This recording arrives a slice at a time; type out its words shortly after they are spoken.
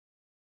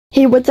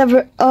Hey, what's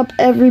up,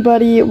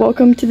 everybody?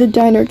 Welcome to the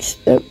diner.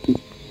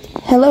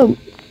 Hello.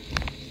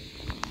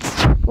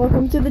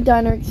 Welcome to the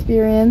diner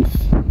experience.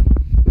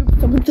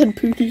 Oops, someone said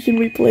Pookie, can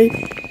we play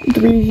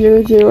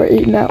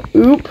 3008 now?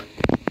 Oop.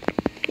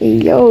 Hey,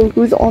 yo,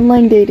 who's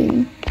online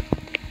dating?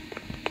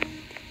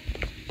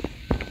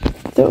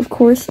 So, of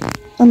course,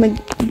 I'm gonna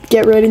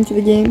get right into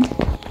the game.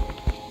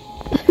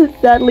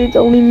 Sadly, it's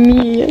only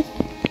me.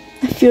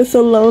 I feel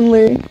so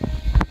lonely.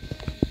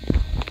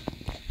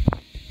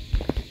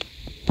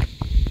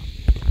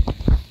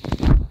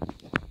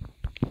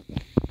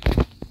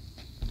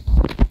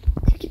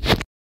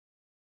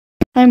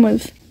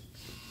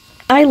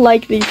 I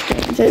like these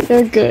games.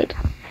 They're good.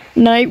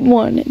 Night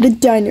 1, the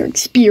diner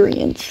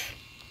experience.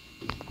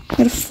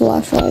 Got a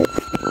flashlight.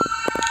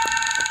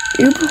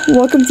 Oop,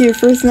 welcome to your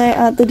first night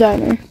at the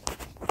diner.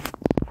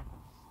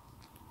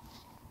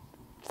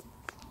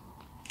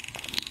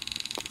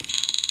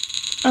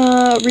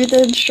 Read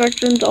the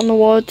instructions on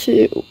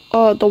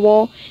the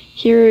wall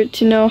here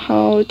to know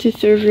how to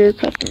serve your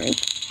customers.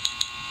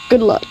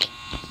 Good luck.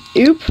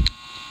 Oop.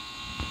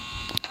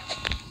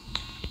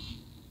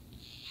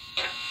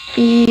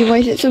 Why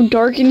is it so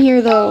dark in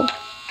here though?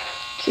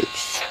 Okay,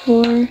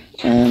 explore.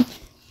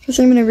 First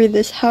I'm gonna read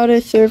this. How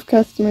to serve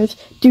customers.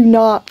 Do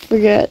not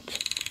forget.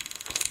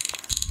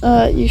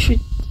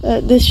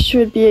 This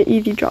should be an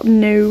easy job.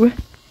 No.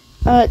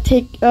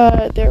 Take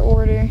their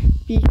order.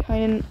 Be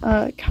kind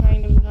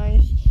of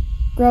nice.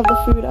 Grab the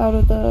food out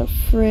of the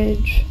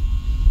fridge.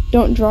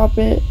 Don't drop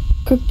it.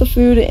 Cook the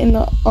food in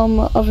the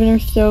oven or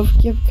stove.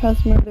 Give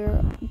customer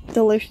their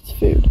delicious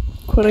food.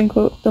 Quote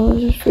unquote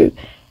delicious food.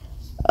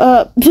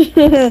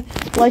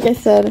 Like I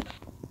said,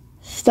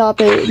 stop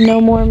it. No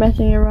more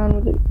messing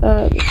around with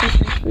the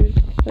Christmas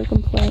food. They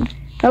complain.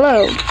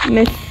 Hello,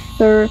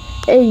 Mr.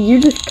 Hey, you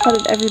just cut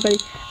it, everybody.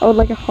 I would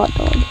like a hot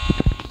dog.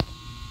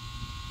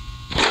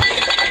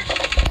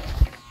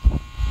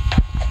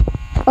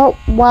 Oh,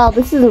 wow,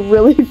 this is a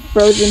really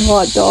frozen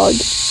hot dog.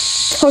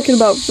 Talking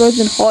about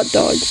frozen hot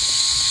dogs.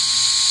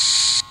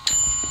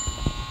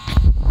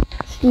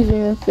 Excuse me,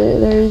 that's it.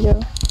 There you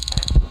go.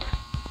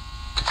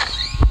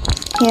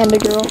 Panda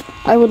girl.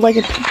 I would like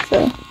a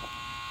pizza.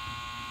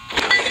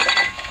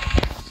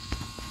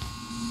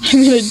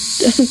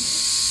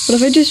 What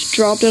if I just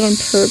dropped it on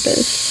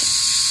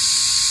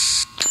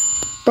purpose?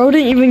 Bro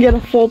didn't even get a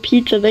full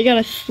pizza. They got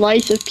a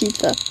slice of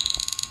pizza.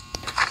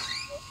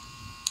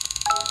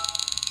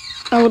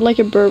 I would like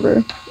a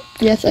burger.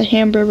 Yes, a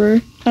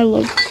hamburger. I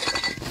like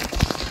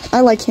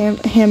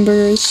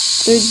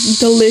hamburgers. They're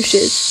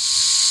delicious.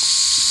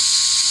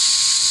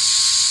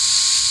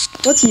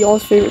 What's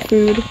y'all's favorite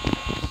food?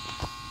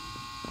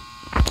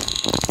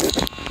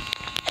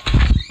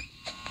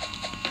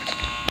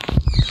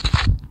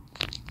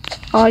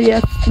 Oh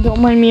yes, don't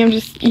mind me, I'm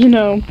just,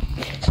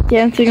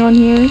 dancing on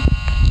here.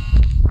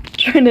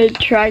 Trying to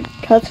attract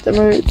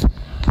customers.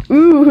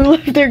 Ooh, who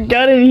left their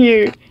gun in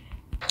here?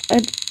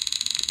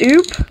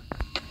 Oop.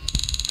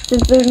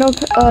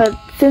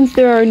 Since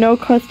there are no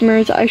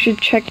customers, I should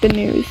check the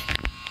news.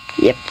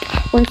 Yep,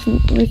 where's the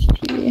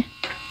TV?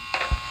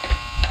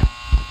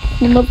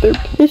 I love their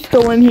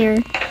pistol in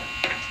here.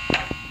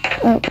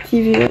 Oh,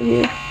 TV right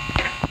here.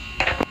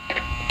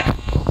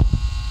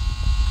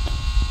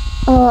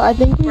 I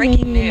think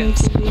breaking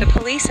news. The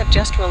police have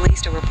just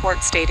released a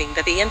report stating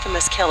that the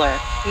infamous killer,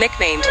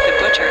 nicknamed the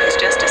Butcher, has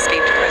just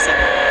escaped prison.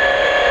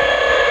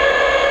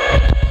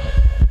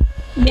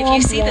 If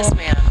you see this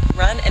man,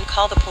 run and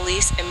call the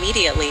police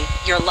immediately.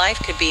 Your life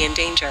could be in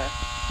danger.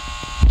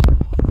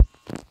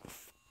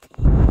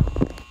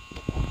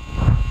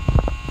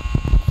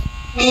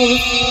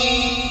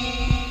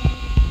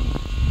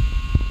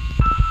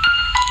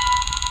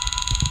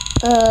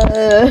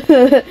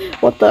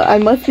 What the? I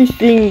must be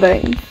seeing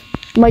things.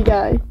 My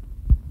guy.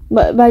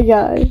 My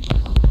guy.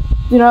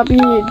 Do not be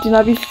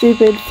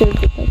stupid, serve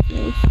the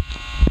customers.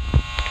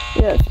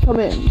 Yes, come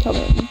in.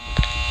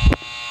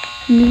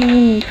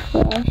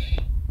 Crash.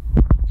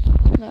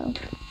 No.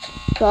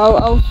 So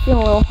I was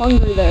feeling a little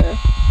hungry there.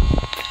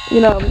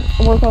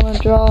 Work on a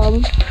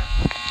job.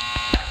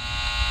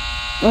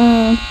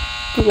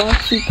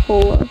 Glossy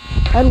Cola.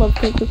 I love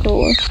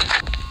Coca-Cola.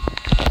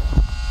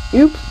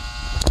 Oop.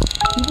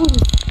 People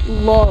just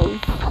love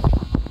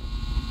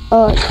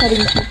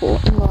cutting people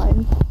in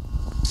line.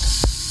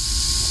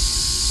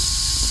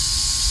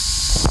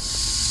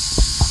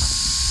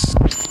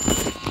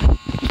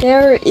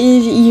 There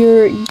is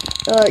your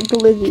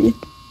glizzy.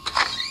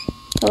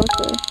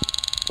 Okay.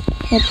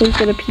 Can I please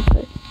get a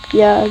pizza?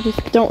 Yeah,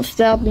 just don't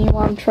stab me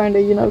while I'm trying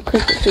to,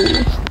 cook it for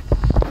you.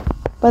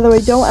 By the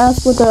way, don't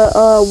ask what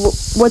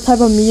what type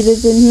of meat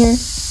is in here.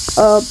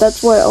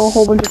 That's what a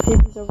whole bunch of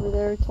piggies over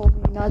there told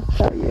me not to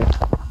tell you.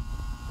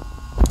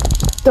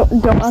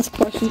 Don't ask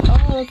questions. Oh,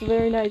 that's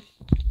very nice.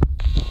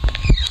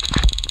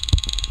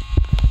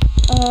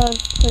 This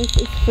place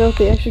is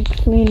filthy. I should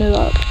clean it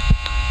up.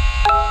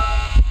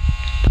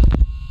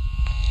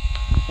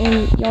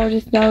 And y'all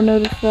just now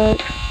notice that.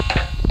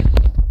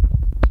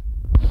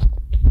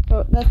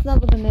 Oh, that's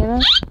not the banana.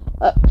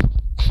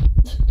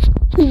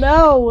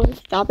 No!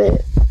 Stop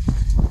it.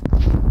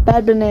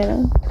 Bad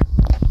banana.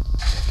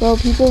 Well,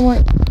 people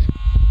weren't.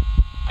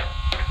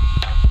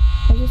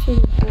 I just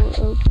heard the door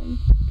open.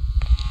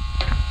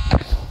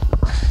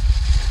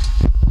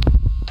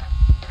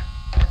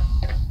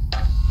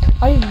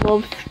 I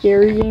love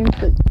scary games,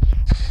 but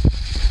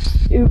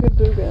ooga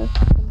booga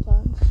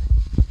sometimes.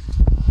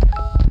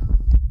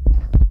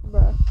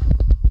 Bruh.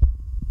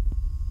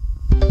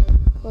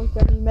 Both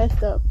got me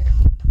messed up.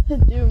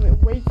 Doing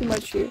way too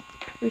much here.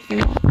 Where's the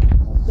mop?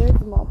 Oh, there's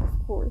the mop,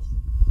 of course.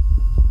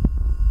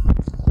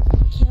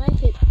 Can I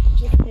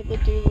just hit the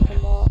dude with the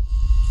mop?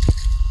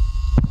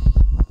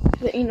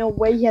 There ain't no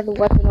way he has a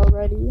weapon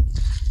already.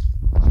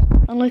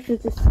 Unless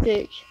it's a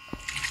stick.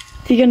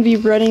 Is he gonna be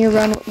running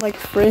around with, like,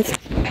 Frisk?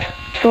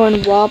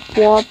 Going wop,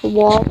 wop,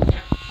 wop.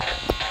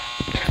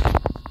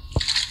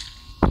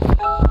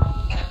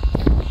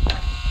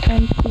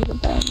 And see the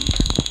bend.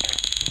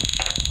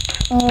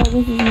 Oh,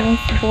 this is the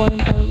most boring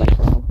part of my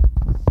job.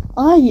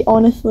 I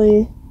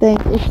honestly think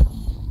it's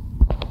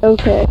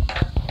okay,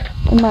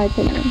 in my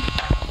opinion.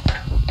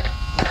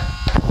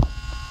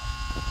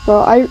 So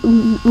I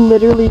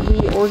literally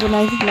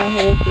reorganized my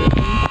whole room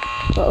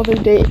the other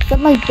day,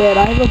 except my bed.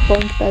 I have a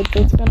bunk bed, so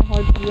it's kind of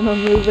hard to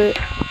move it.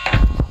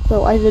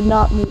 So I did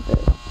not move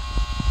it.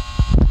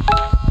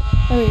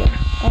 There we go.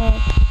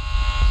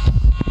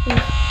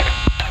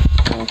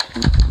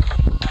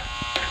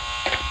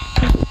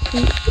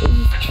 This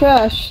is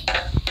trash.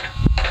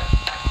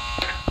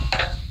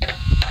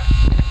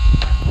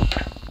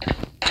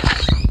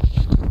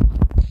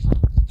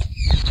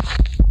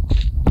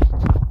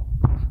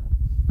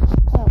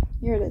 Oh,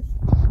 here it is.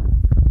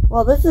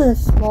 Well, this is a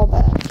small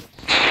bag.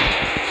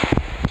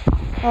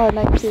 Oh,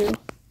 night 2. You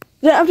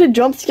didn't have to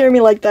jump scare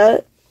me like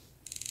that.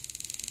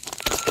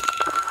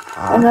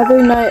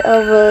 Another night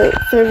of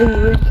serving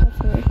rude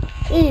customers.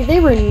 Hey, they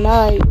were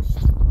nice.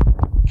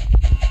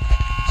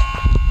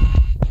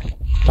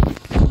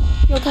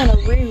 Feel kind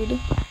of rude.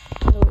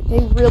 They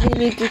really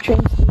need to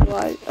change the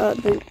light.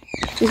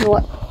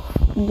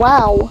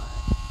 Wow.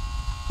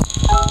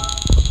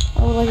 I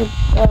would like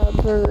a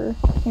burger.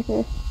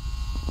 Okay.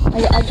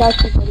 I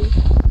got you, buddy.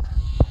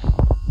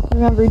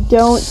 Remember,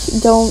 don't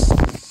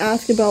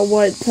ask about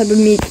what type of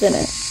meat's in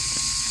it.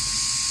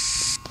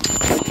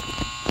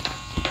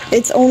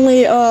 It's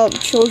only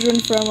children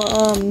from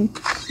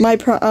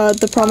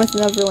the Promised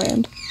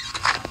Neverland.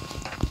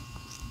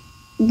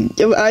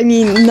 I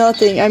mean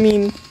nothing. I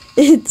mean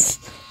it's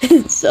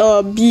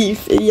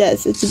beef.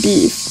 Yes, it's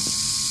beef.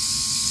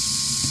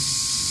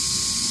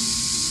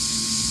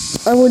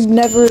 I would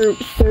never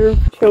serve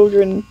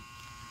children.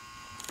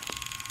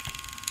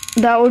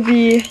 That would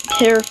be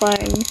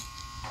terrifying.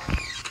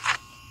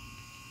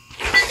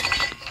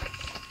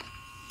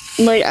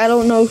 Like, I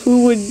don't know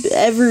who would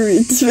ever.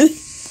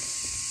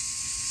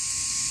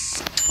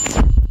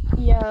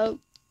 Yeah.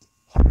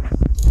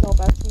 Stop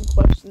asking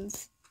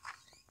questions.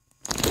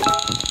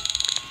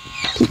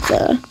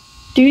 Pizza.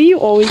 Do you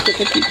always get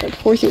the pizza? Of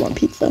course you want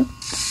pizza.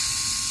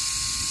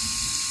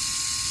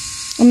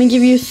 I'm gonna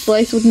give you a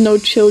slice with no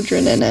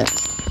children in it.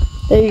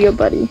 There you go,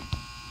 buddy.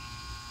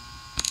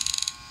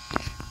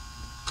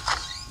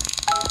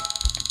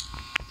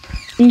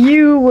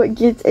 You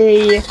get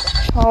a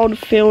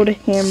child-filled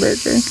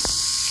hamburger.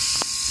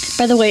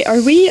 By the way, are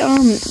we,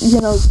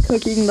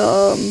 cooking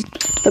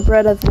the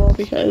bread as well?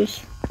 Because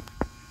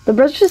the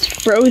bread's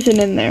just frozen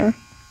in there.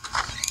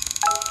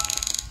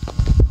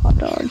 Hot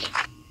dog.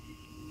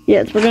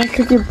 Yes, we're gonna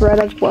cook your bread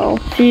as well.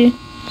 See?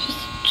 Just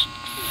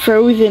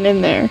frozen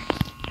in there.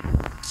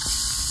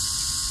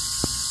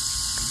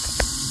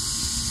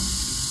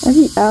 I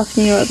keep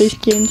asking you about these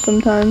games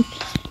sometimes.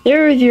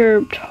 There is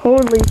your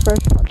totally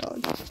fresh hot dog.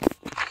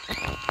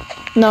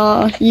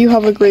 Nah, you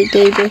have a great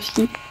day,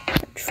 Brisky.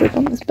 Trip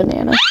on this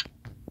banana.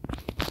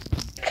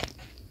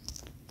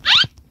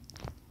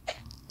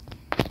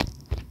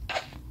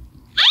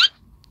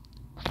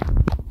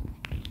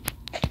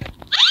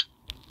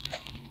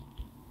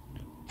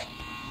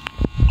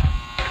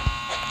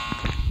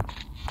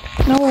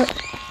 Now what?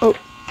 Oh.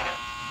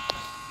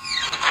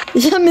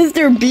 Is that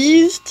Mr.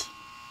 Beast?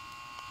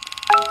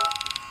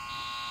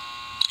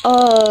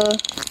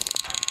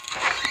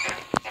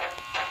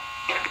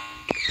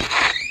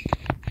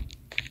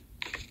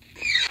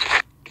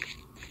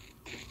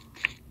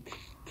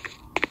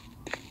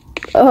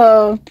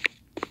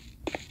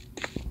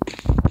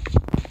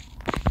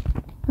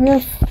 I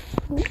guess.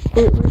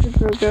 Wait, where'd the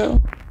girl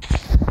go?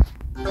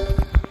 I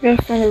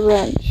gotta find a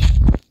wrench.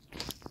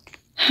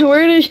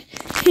 Where did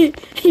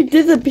he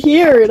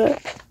disappeared?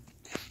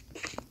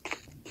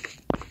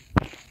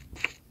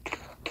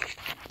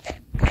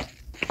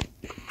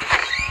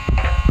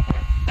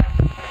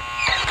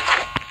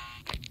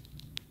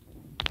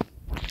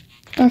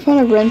 I found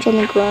a wrench on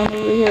the ground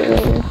over here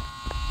earlier.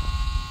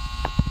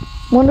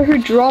 Wonder who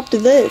dropped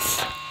this.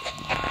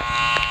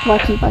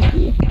 Wacky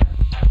wacky.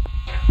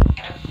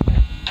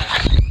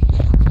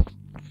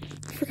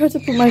 I forgot to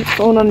put my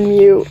phone on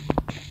mute.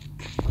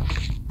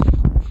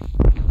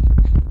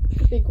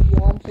 Big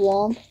womp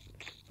womp.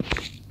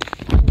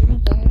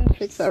 I'm gonna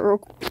fix that real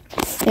quick.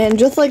 And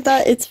just like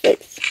that, it's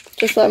fixed.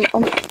 Just like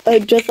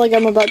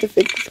I'm about to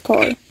fix this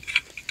car.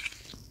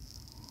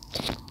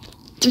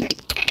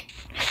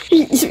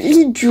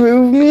 He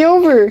drove me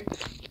over.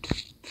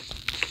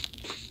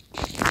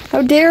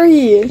 How dare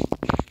he?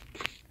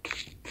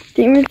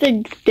 Didn't even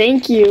say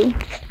thank you.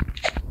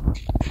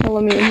 Oh,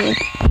 let me in here.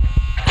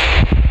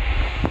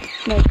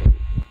 No.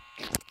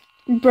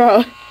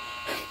 Bruh.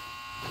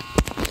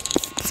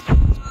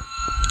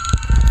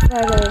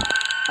 Friday.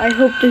 I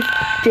hope this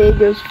day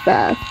goes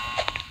fast.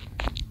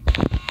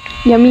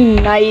 Yeah, I mean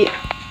night.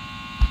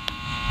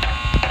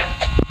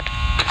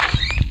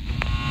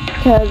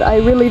 Because I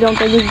really don't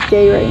think it's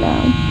day right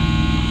now.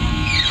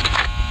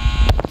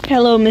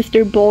 Hello,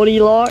 Mr.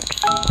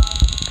 Goldilocks.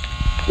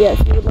 Yes,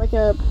 you would like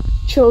a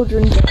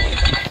children's dog.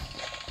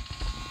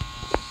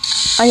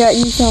 I got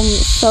you some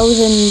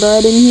frozen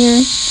bread in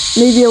here.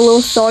 Maybe a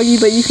little soggy,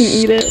 but you can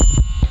eat it.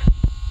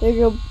 There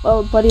you go.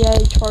 Oh, buddy, I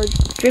charge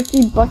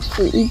 $50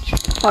 for each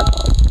hot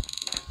dog.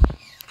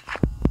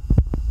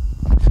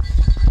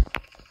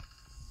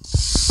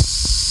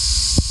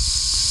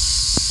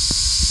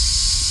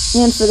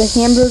 And for the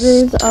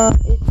hamburgers, it's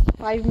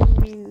 $5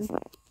 million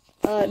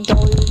as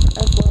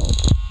well.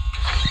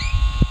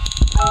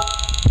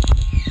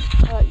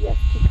 Yes,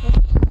 pizza.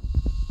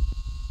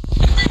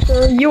 So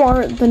you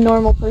aren't the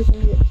normal person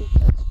who gets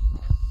pizza.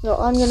 So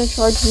I'm gonna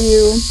charge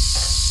you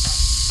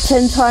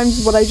 10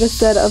 times what I just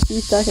said a few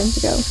seconds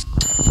ago.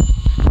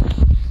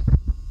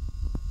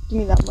 Give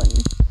me that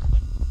money.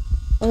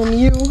 And then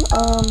you,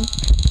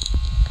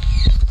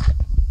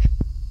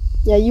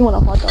 yeah, you want a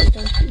hot dog,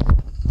 don't you?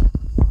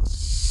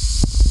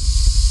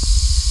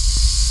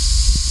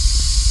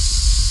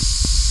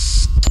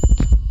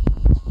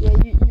 Yeah,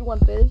 you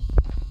want this?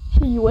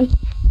 You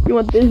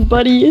want this,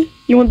 buddy?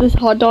 You want this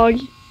hot dog?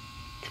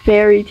 It's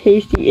very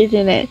tasty,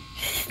 isn't it?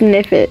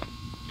 Sniff it.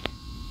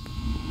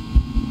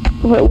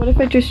 What if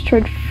I just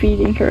tried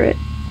feeding her it?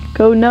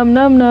 Go num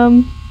num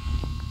num.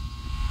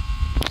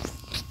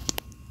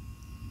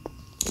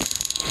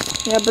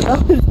 Yeah, but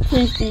that was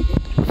tasty,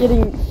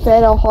 getting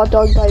fed a hot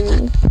dog by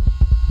me.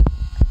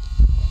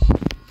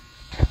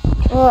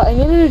 Oh, I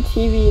needed a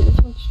TV. This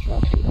one's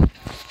trashy.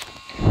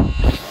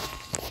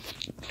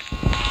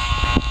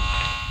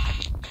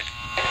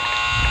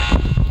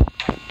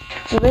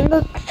 The thing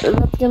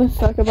that's gonna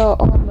suck about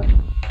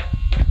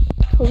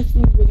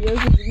posting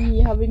videos of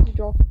me having to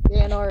draw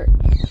fan art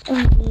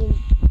of me and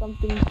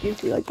something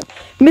goofy like that.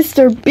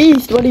 Mr.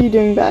 Beast, what are you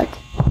doing back?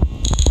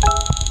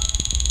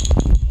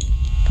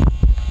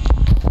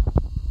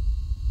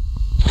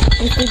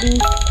 Mr.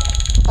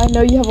 Beast, I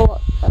know you have a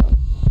lot.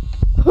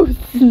 Oh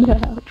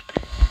snap.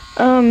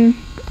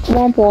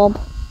 Womp womp.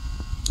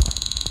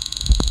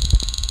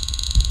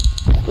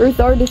 We're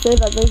sorry to say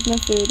that there's no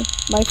food.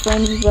 My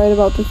friend is right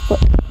about this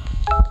place.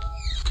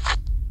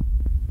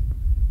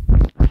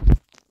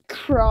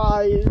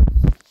 Cries.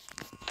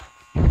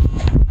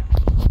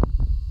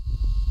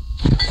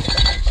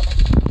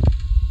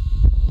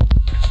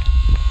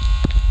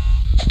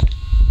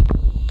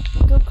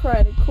 Go cry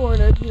in a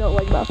corner if you don't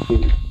like my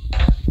food.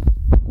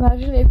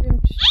 Imagine if you're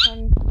just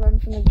trying to run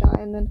from the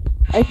guy and then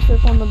I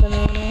trip on the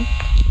banana.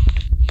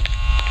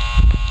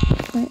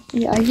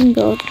 Yeah, I can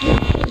go to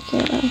this way,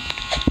 can't I?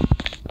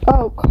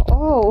 Oh,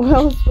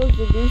 I was supposed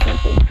to do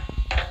something.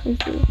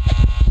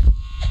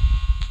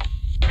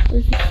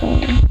 Where's the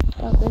phone?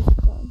 Oh, there's the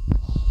phone.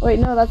 Wait,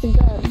 no, that's a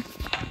gun.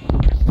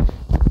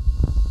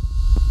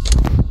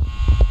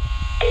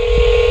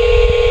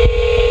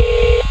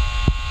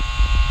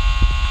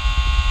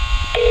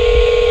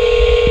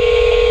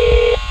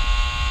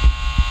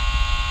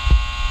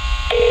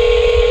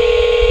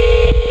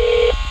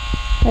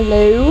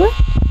 Hello?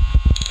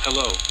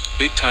 Hello,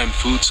 Big Time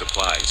Food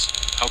Supplies.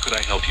 How could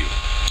I help you?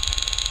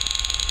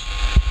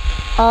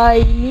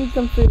 I need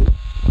some food.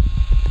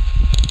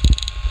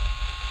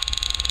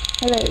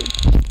 Hello.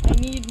 I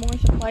need more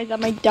supplies at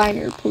my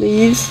diner,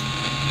 please.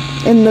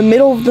 In the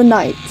middle of the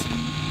night.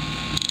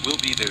 We'll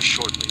be there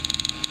shortly.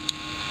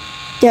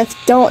 Yes,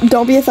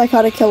 don't be a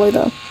psychotic killer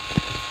though.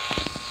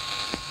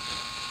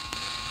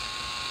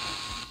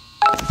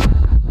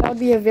 That would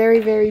be a very,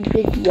 very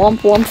big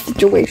womp womp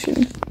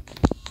situation.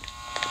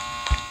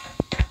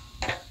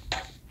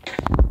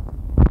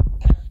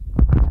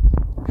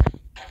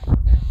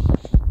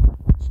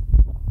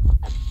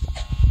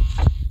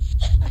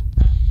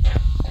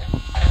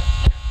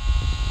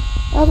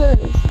 Oh, there it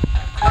is.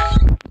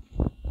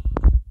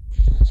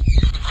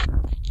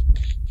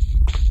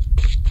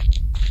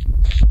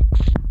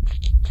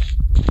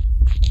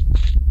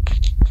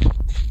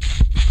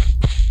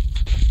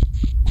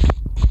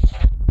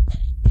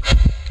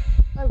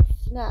 Oh,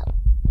 snap.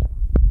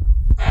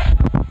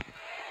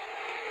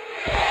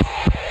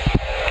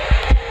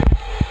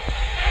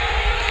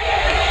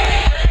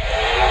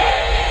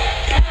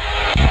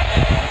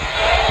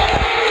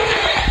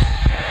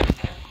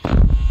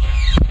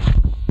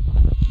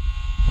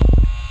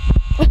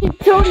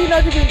 Tony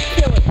not to be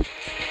killer.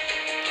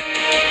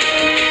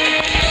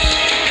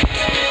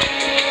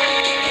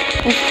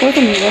 Of course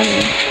I'm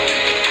running.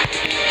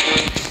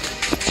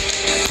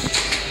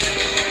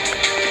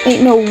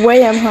 Ain't no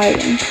way I'm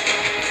hiding.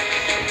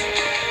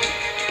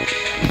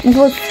 That's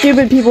what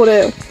stupid people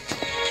do.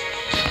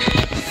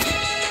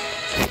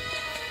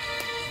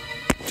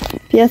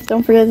 P.S.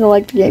 Don't forget to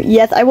like the game.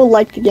 Yes, I will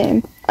like the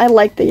game. I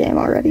like the game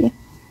already.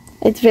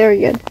 It's very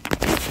good.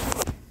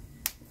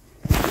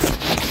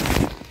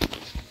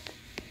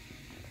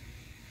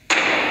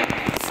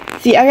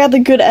 See, I got the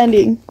good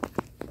ending.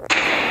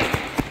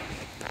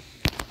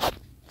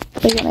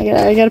 Again,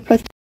 I gotta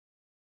press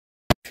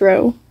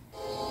intro.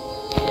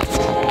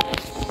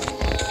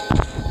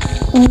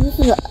 Oh, this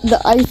is the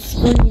ice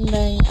cream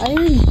thing. I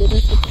already did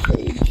this with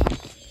Sage.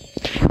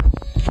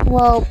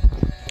 Well,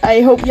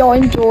 I hope y'all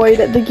enjoyed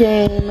the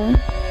game.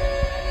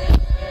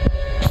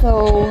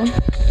 So,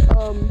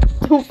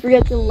 don't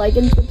forget to like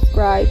and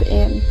subscribe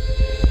and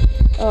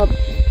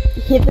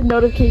hit the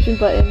notification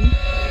button,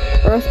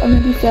 or else I'm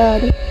gonna be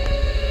sad.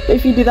 But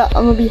if you do that,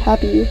 I'm gonna be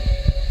happy.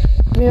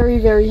 Very,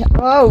 very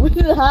oh,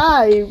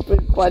 hi,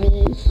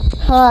 buddy.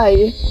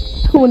 Hi.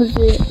 I wanna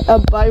say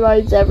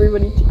bye-bye to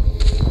everybody too.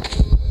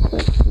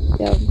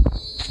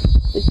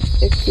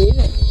 It's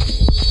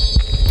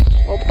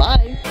well,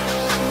 bye.